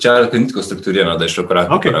moram razočarati, ker ni tako strukturirano, da je šlo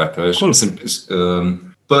korak po korak. Cool.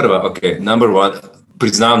 Prva, number one,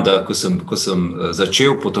 priznam, da ko sem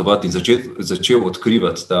začel potovati in začel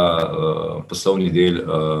odkrivati ta poslovni del,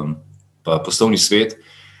 pa poslovni svet,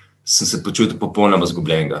 sem se počutil popolnoma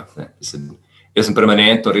zgubljenega. Jaz sem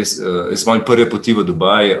permanentno, jaz sem prve poti v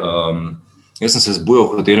Dubaj, jaz sem se zbujal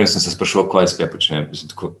v hotelu in sem se spraševal, kaj spet počnem.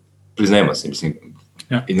 Priznajmo se,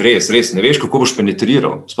 in res, ne veš, kako boš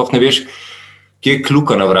penetriral, sploh ne veš, kje je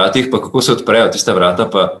kljuka na vratih, pa kako se odprejo tista vrata,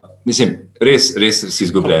 pa mislim, res si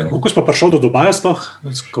izgubljen. Kako si pa prišel do Dubaja sploh?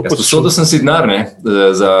 Sposodil sem si denar, ne,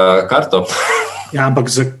 za karto. Ja, ampak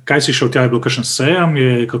zakaj si šel tja? Je bil kakšen sejam?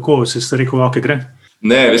 Kako si rekel, ok, gre?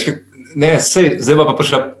 Ne, zdaj pa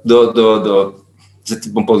prišla zdaj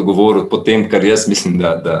ti bom pa odgovoril po tem, kar jaz mislim,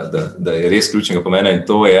 da je res ključnega pomena, in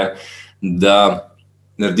to je, da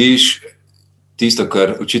narediš tisto,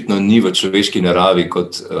 kar očitno ni v človeški naravi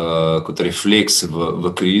kot refleks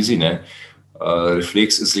v krizi. Ne.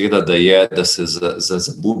 Refleks izgleda, da se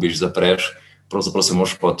zabubiš, zapreš, pravzaprav se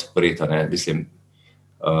moraš podpreti. Mislim,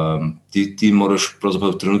 ti moraš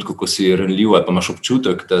pravzaprav v trenutku, ko si ranljiv, ali pa imaš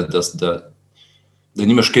občutek, da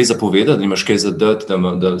nimaš kaj zapovedati, da nimaš kaj zadati,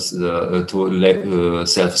 da tvoj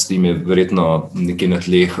self-esteem je verjetno nekje na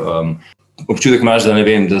tleh. Občutek imaš, da ne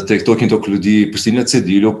vem, da te toliko in toliko ljudi pusti na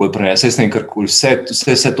cedilu, pol prenese,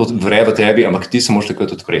 vse to vre v tebi, ampak ti se moraš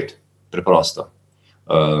takrat odpreti. Preprosto.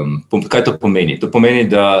 Kaj to pomeni? To pomeni,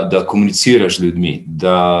 da komuniciraš z ljudmi,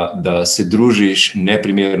 da se družiš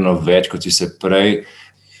neprimerno več, kot si se prej,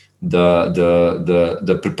 da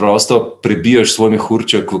preprosto prebijaš svoj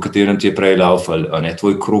mehurček, v katerem ti je prej laufal,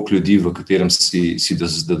 tvoj krog ljudi, v katerem si do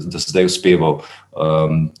zdaj uspeval.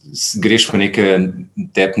 Greš v neke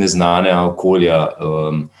tebi neznane okolja.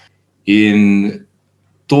 In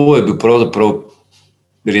to je bil pravzaprav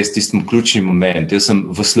res tisti ključni moment. Jaz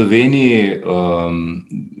sem v Sloveniji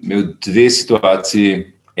imel dve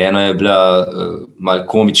situaciji. Ena je bila malo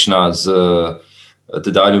komična z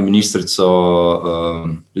tedanjo ministrico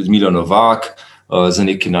Ljudmilo Novak za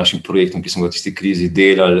nekim našim projektom, ki smo v tisti krizi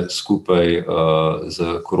delali skupaj z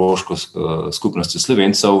koroško skupnostjo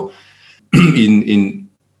Slovencev. In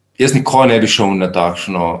jaz nikoli ne bi šel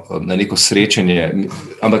na neko srečanje,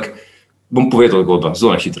 ampak bom povedal zgodbo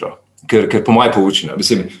zelo hitro, ker po moje poučena.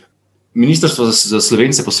 Mislim, Ministrstvo za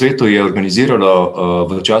Slovence po svetu je organiziralo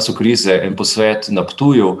v času krize en posvet na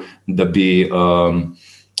Ptuju,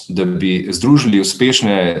 da bi združili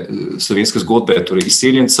uspešne slovenske zgodbe, torej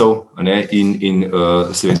izseljencev in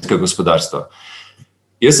slovenskega gospodarstva.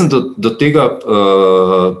 Jaz sem do tega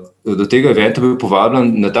eventa bil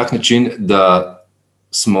povabljen na tak način, da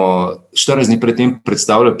smo 14 dni predtem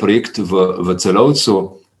predstavljali projekt v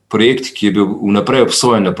Celovcu, projekt, ki je bil vnaprej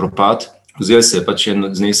obsojen na propad. Vzel se je pač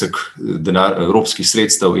en znesek evropskih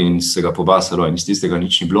sredstev in se ga pobasalo in iz tistega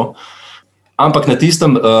nič ni bilo. Ampak na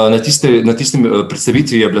tistem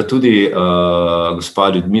predstavitvi je bila tudi gospa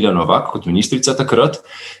Ljudmila Novak kot ministrica takrat,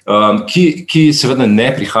 ki seveda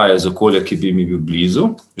ne prihaja iz okolja, ki bi mi bil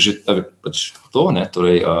blizu, že pač to,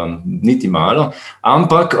 torej niti malo,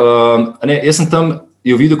 ampak jaz sem tam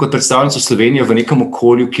jo videl kot predstavnico Slovenije v nekem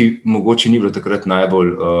okolju, ki mogoče ni bilo takrat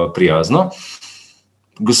najbolj prijazno.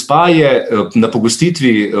 Gospa je na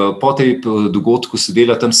pogostitvi po tej dogodku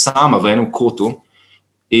sedela tam sama v enem kotu,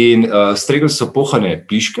 in stregli so pohane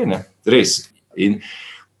piške, res. In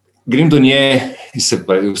grem do nje in se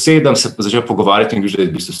usedem, se začel pogovarjati in vidim, da je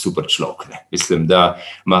v bistvu super človek. Mislim, da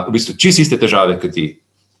ima v bistvu čisto iste težave kot ti.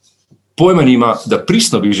 Pojma nima, da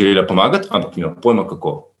pristno bi želela pomagati, ampak nima pojma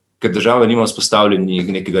kako. Ker država nima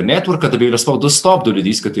vzpostavljenega nekega networka, da bi bila sploh dostop do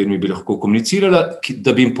ljudi, s katerimi bi lahko komunicirala,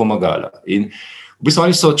 da bi jim pomagala. In v bistvu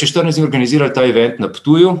oni so čez 14 dni organizirali ta event na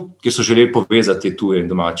Ptuju, kjer so želeli povezati tuje in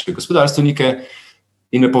domače gospodarstvenike,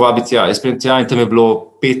 in me povabiti tja. Jaz pridem tja in tam je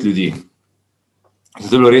bilo 5 ljudi.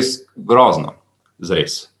 Zato je bilo res grozno,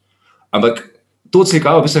 zares. Ampak to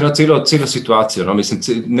odslikava v bistvu celo situacijo. Mislim,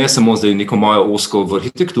 ne samo zdaj neko mojo osko v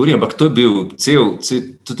arhitekturi, ampak to je bil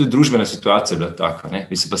tudi družbena situacija bila taka.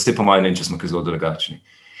 Mislim, pa ste po mojem, če smo kaj zelo drugačni.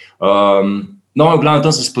 No, v glavnem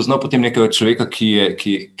tam sem spoznal potem nekega človeka,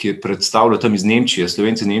 ki je predstavljal tam iz Nemčije,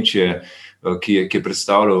 Slovenci Nemčije, ki je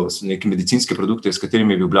predstavljal neke medicinske produkte, s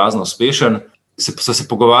katerimi je bil blazno uspešen. So se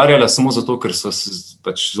pogovarjala samo zato, ker so se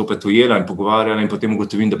pač zopet ujela in pogovarjala in potem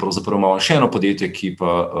ugotovim, da pravzaprav imamo še eno podjetje, ki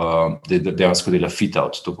pa dejansko dela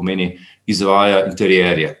fit-out, to pomeni izvaja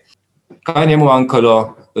interierje. Kaj njemu manjkalo?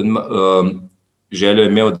 Željo je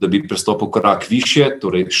imel, da bi prestopil korak višje,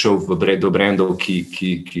 torej šel do brendov,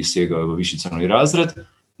 ki segajo v višji cenovni razred,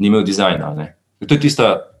 ni imel dizajna. To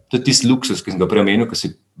je tisti luksus, ki sem ga prej omenil, ker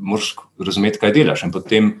si moraš razumeti, kaj delaš, in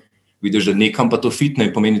potem vidiš, da nekam pa to fitne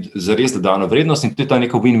in pomeni zares dodano vrednost, in to je ta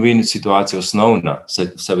neka win-win situacija osnovna,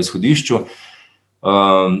 vse v izhodišču.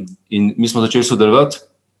 In mi smo začeli sodelovati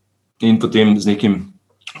in potem z nekim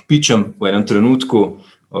pičem v enem trenutku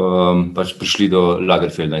pač prišli do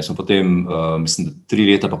Lagerfelda in smo potem, mislim, 3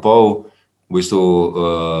 leta pa pol, v bistvu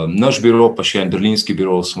naš biro, pa še en berlinski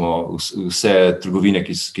biro, smo vse trgovine,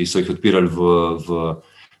 ki so jih odpirali v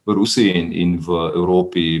Rusiji in v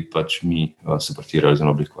Evropi, pač mi suportirali za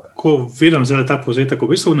oblikovanje. Ko vidim zdaj ta povzetek,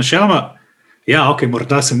 v bistvu načeloma Ja, ok,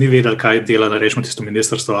 morda sem ni vedel, kaj dela, rečemo tisto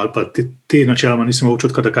ministrstvo, ali pa ti načeloma nisem imel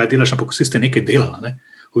občutka, da kaj delaš, ampak vsi ste nekaj delali, ne?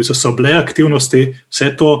 V bistvu so bile aktivnosti, vse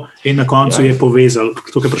to in na koncu je povezal,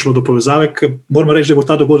 tukaj je prišlo do povezave, ker moramo reči, da bo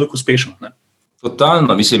ta dogodek uspešen, ne?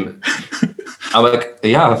 Totalno, mislim, ampak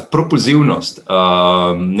propulzivnost,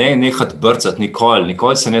 ne nehati brcati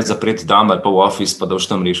nikoli se ne zapreti dam ali pa v office, pa da boš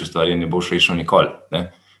tam rešil stvari, ne boš rešil nikoli, ne,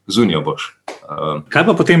 zunjo boš. Kaj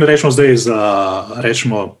pa potem rečemo zdaj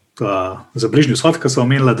za Bližnji vzhod, ki so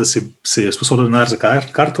omenila, da si sposodil denar za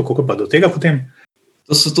karto, kako pa do tega potem?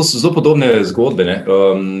 To so zelo podobne zgodbe, ne.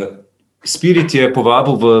 Spirit je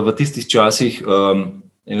povabil v tistih časih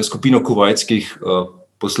eno skupino kuvajtskih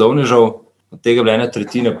poslovnežev, od tega bila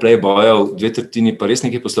 1/3 playboyev, 2/3 pa res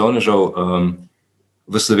nekaj poslovnežev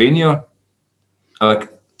v Slovenijo.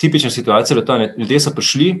 Tipična situacija je to, ljudje so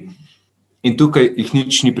prišli in tukaj jih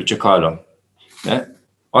nič ni pričakalo. Ne?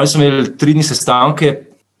 Oni so imeli 3 dni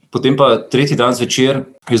sestanke, potem pa 3. dan zvečer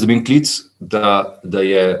jaz dobim klic, da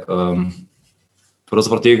je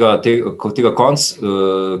pravzaprav tega konc,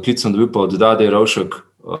 klic sem dobil pa od Dade Rovšek,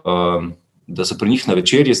 da so pri njih na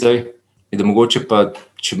večerji zdaj in da mogoče pa,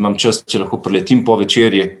 če imam čas, če lahko preletim po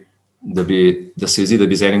večerji, da se zdi, da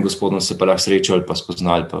bi z enim gospodom se pa lahko srečali pa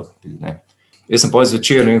spoznali. Ne. Jaz sem povedal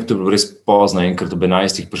zvečer, ne vem, to je bilo res pozno, enkrat ob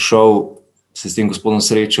 11 prišel, se s tem gospodom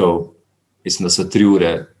srečal, mislim, da so 3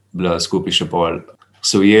 ure bila skupaj še pol.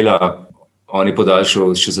 So ujela, oni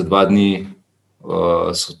podaljšal še za 2 dni,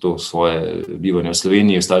 so to svoje bivanje v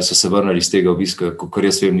Sloveniji, ostali so se vrnili iz tega obiska, kakor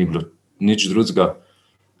jaz vem, ni bilo nič drugega,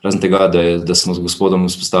 razen tega, da smo z gospodom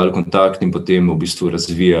vzpostavili kontakt in potem v bistvu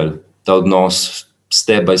razvijali ta odnos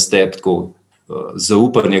step by step, tako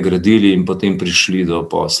zaupanje gradili in potem prišli do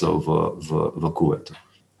poslov v Kuvajtu.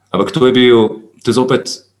 Ampak to je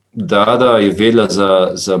zopet Dada je vedela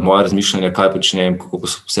za moje razmišljanje, kaj počnem, kako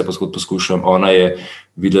vse poskušam. Ona je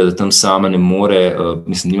videla, da tam sama ne more,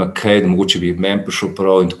 mislim, nima kaj, da mogoče bi meni prišel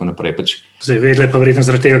prav in tako naprej. Zdaj vedela pa verjetno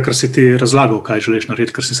zaradi tega, ker si ti razlagal, kaj želiš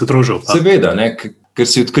narediti, ker si se družil. Seveda, ne, ker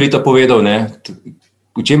si odkrito povedal, ne,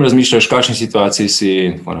 v čem razmišljaš, v kakšni situaciji si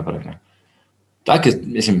in tako naprej. Ne. Take,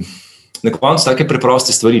 mislim, na koncu take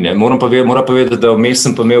preproste stvari. Ne. Moram povedati, da vmes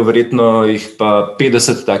sem pa imel verjetno jih pa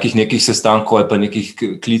 50 takih nekih sestankov ali pa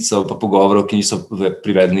nekih klicev pa pogovorov, ki niso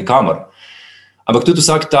privedeni kamor. Ampak tudi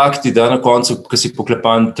vsak tak ti da na koncu, ko si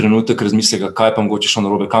poklepan trenutek razmisleka, kaj pa mogoče šlo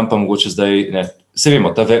narobe, kam pa mogoče zdaj, ne. Se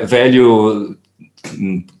vemo, ta value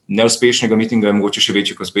neuspešnega meetinga je mogoče še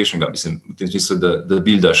večji kot uspešnega, mislim, v tem smislu, da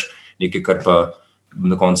buildaš nekaj, kar pa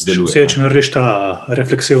na koncu deluje. Vse, če narediš ta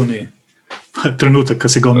refleksivni trenutek, ki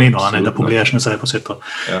si ga omenil, da pogledaš nazaj po vse to.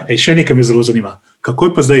 Ja. Še nekaj me zelo zanima. Kako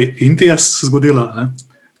je pa zdaj Indija se zgodila,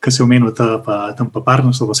 ki si omenil tam pa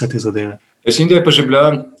partnerstvo, vse te zadeve? Indija je pa že bila,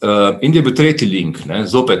 Indija je bil 3. link, ne,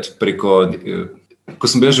 zopet preko, ko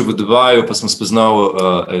sem bil že v Dubaju, pa sem spoznal,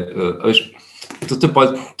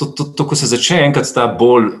 to, ko se začne enkrat ta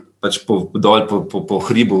bolj pač dol po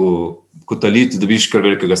hribu kotaliti, da vidiš kar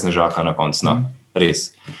velikega snežaka na koncu, no,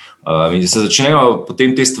 res. In se začnejo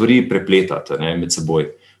potem te stvari prepletati, ne, med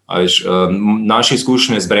seboj. Naše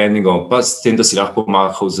izkušnje z brandingom, pa s tem, da si lahko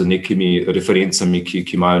pomahal z nekimi referencami, ki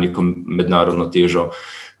imajo neko mednarodno težo,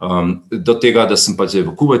 do tega, da sem pa zdaj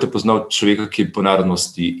v Kuvajtu poznal človeka, ki je po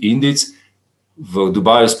narodnosti Indijec, v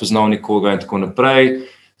Dubaju spoznal nekoga in tako naprej,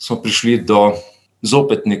 smo prišli do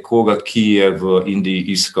zopet nekoga, ki je v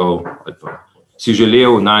Indiji iskal, si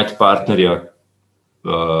želel najti partnerja,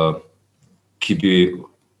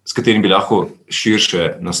 s katerim bi lahko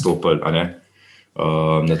širše nastopili, a ne,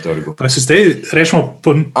 na trgu. Pa se zdaj rečemo...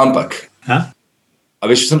 Ampak, a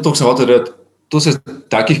veš, sem hotel reči,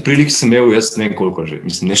 takih prilik sem imel, jaz ne vem koliko že,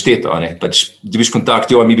 mislim, nešteto, a ne, pač dobiš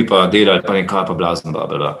kontakt, mi bi pa delali, pa nekaj, pa blazno,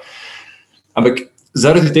 bla. Ampak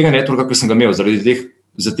zaradi tega networka, ki sem ga imel, zaradi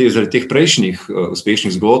teh prejšnjih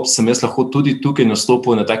uspešnih zgodb, sem jaz lahko tudi tukaj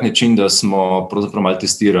nastopil na tak način, da smo pravzaprav malo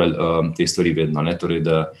testirali te stvari vedno, ne, torej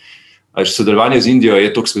da sodelovanje z Indijo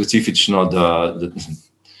je toliko specifično, da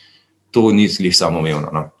to ni glih samoumevno.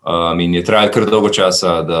 No. In je trajalo kar dolgo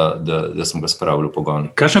časa, da smo ga spravili v pogon.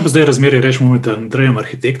 Kakšno pa zdaj razmerje, rečemo, med Andrejem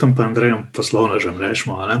arhitektom pa Andrejem poslovnežem,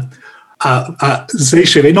 rečemo, ne? A zdaj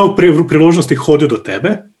še vedno v priložnosti hodijo do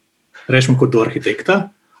tebe, rečemo kot do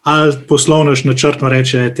arhitekta, ali poslovnež načrtno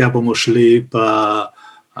reče, tja bomo šli, pa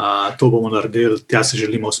to bomo naredili, tja se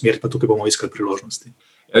želimo usmeriti, pa tukaj bomo iskali priložnosti.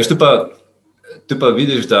 Ja, tu pa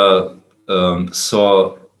vidiš, da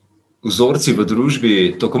so vzorci v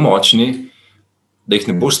družbi tako močni, da jih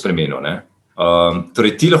ne boš spremenil. Ne?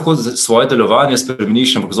 Torej, ti lahko svoje delovanje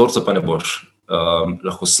spremeniš, ampak vzorca pa ne boš.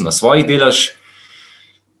 Lahko na svojih delaš,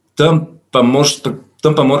 tam pa moraš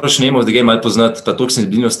tam pa moraš name of the game malo poznati, pa toliko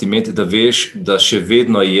senzibilnosti imeti, da veš, da še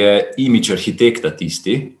vedno je imidž arhitekta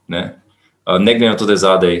tisti, ne glede na to, da je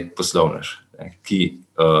zadaj poslovnež, ki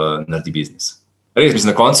naredi biznis. Res,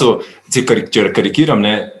 mislim, na koncu, če karikiram,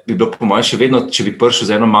 bi bilo po mojem še vedno, če bi prišel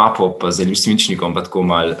z eno mapo, pa z enim svinčnikom, pa tako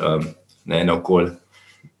malo naokoli,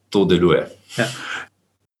 to deluje. Ja.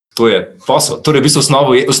 To je posel. Torej, v bistvu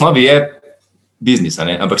osnovi je biznis,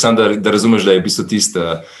 ampak samo, da razumeš, da je v bistvu tisti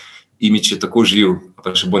imidž je tako živ,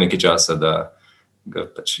 pa še bo nekaj časa, da ga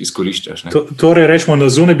pač izkoriščaš. Torej, rečemo, na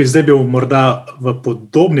zunaj bi zdaj bil morda v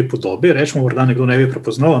podobni podobi, rečemo, morda nekdo ne bi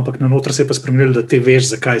prepoznal, ampak na noter se je pa spremenilo, da ti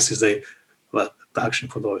veš, zakaj si zdaj v takšni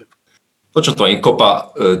podobi. Točno to. In ko pa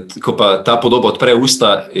ta podoba odpre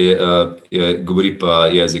usta, govori pa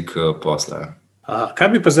jezik posla. Kaj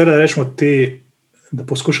bi pa zdaj, rečemo, da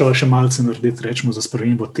poskušala še malce narediti, rečemo, za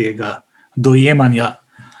spremembo tega dojemanja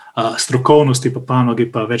strokovnosti pa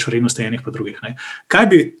panogi, pa več vrednosti enih pa drugih. Kaj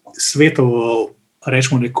bi svetoval,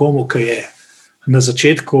 rečemo, nekomu, ki je na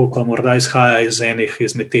začetku, pa morda izhaja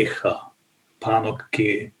izmed teh panog,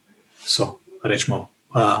 ki so, rečemo,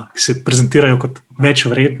 ki se prezentirajo kot več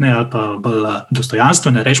vredne ali pa bolj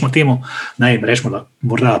dostojanstvene, rečemo temu, rečemo, da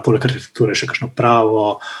morda poleg arhitekture še kakšno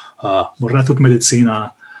pravo, morda tudi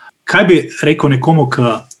medicina. Kaj bi rekel nekomu,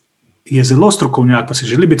 ki je zelo strokovnjak, pa si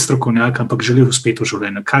želi biti strokovnjak, ampak želi uspeti v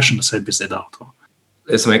življenju? Kakšen nasvet bi zdaj dal to?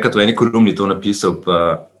 Jaz sem enkrat v eni kolumni to napisal,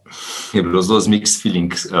 pa je bilo zelo z mixed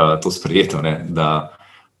feeling to sprejeto, da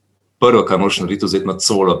prvo, kar moraš narediti, vzeti na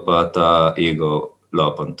colo, pa ta ego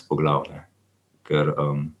lopant po glav. Ker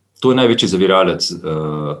to je največji zaviralec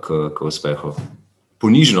k uspehu.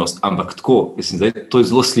 Ponižnost, ampak tako, mislim, zdaj, to je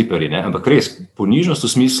zelo slippery, ampak res, ponižnost v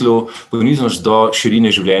smislu, ponižnost do širine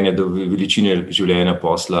življenja, do veličine življenja,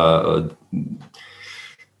 posla,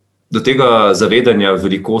 do tega zavedanja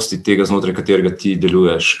velikosti tega, znotraj katerega ti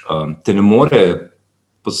deluješ, te ne more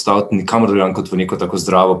postaviti nikamor drugam kot v neko tako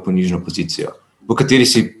zdravo ponižno pozicijo, v kateri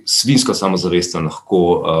si svinsko samozavesten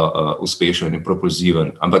lahko uspešen in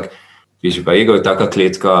propulziven, ampak veš, pa ego je taka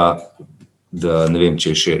kletka, da ne vem,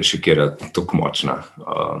 če je še kjera tako močna.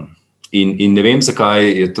 In ne vem, zakaj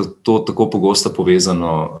je to tako pogosto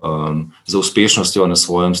povezano z uspešnostjo na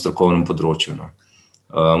svojem strokovnem področju.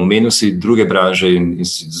 Omenil si druge branže in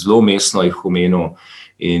si zelo umestno jih omenil.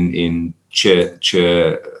 In če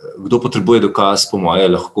kdo potrebuje dokaz, po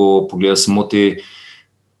moje, lahko pogleda samo te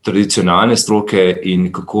tradicionalne stroke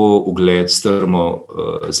in kako ugled strmo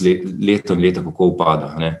z leta in leta, kako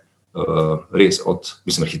upada. Res,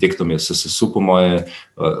 mislim, arhitektom je se sesul, po moje,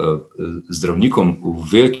 zdravnikom v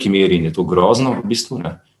veliki meri in je to grozno v bistvu.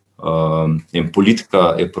 In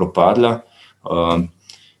politika je propadla.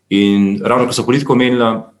 In ravno, ko so politiko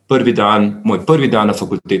omenila, moj prvi dan na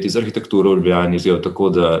fakulteti za arhitekturo v Ljubljani izjel tako,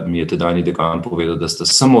 da mi je tedanji dekan povedal, da sta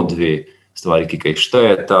samo dve stvari, ki kaj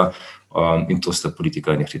štejeta, in to sta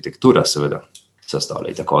politika in arhitektura, seveda,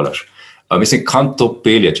 sestavljajte kolaž. Mislim, kam to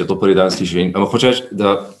pelje, če to prvi dan sliši? Ampak hoče reči,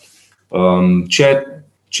 da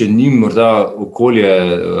če ni morda okolje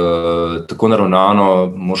tako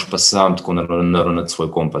naravnano, moraš pa sam tako naravnati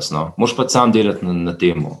svoj kompas. Moraš pa sam delati na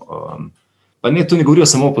temu. Pa ne, tu ne govorijo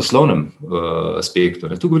samo o poslovnem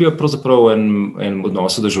aspektu, tu govorijo pravzaprav o enem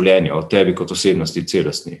odnosu do življenja, o tebi kot osebnosti,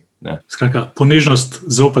 celostni. Skratka, ponižnost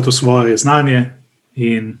zaupati v svoje znanje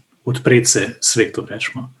in odpreti se svetu,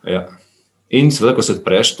 rečemo. Ja. In seveda, ko se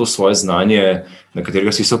odpreš to svoje znanje, na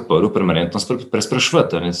katerega si se oprl, permanentno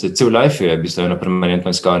presprašvati. Cel life je eno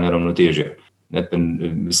permanentno iskanje ravnotežje.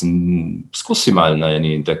 Mislim, skozi malo na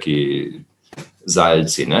eni taki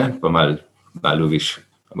zajlci, pa malo loviš.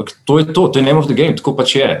 Ampak to je name of the game, tako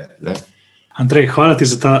pač je. Andrej, hvala ti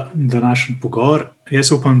za ta današnji pogovor.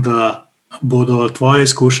 Jaz upam, da bodo tvoje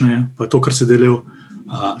izkušnje, pa to, kar si delil,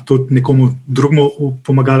 tudi nekomu drugemu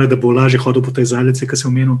pomagale, da bo lažje hodil po tej zajlci, ki si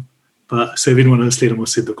omenil. Pa se vidimo na naslednjem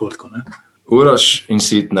dogodku. Uroš in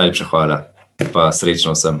Sit, najlepša hvala. Pa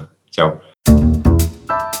srečno vsem. Čau.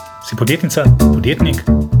 Si podjetnica, podjetnik,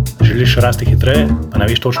 želiš rasti hitreje, pa ne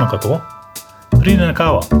veš točno kako? Pridi na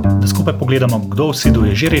kavo, da skupaj pogledamo, kdo v Sidu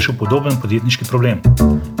je že rešil podoben podjetniški problem.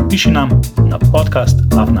 Piši nam na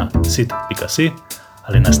podcast@sit.si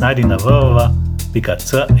ali nas najdi na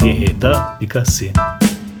www.ceed.si.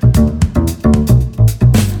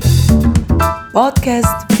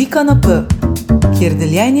 Podcast.p, kjer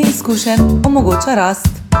deljenje izkušenj omogoča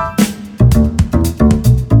rast.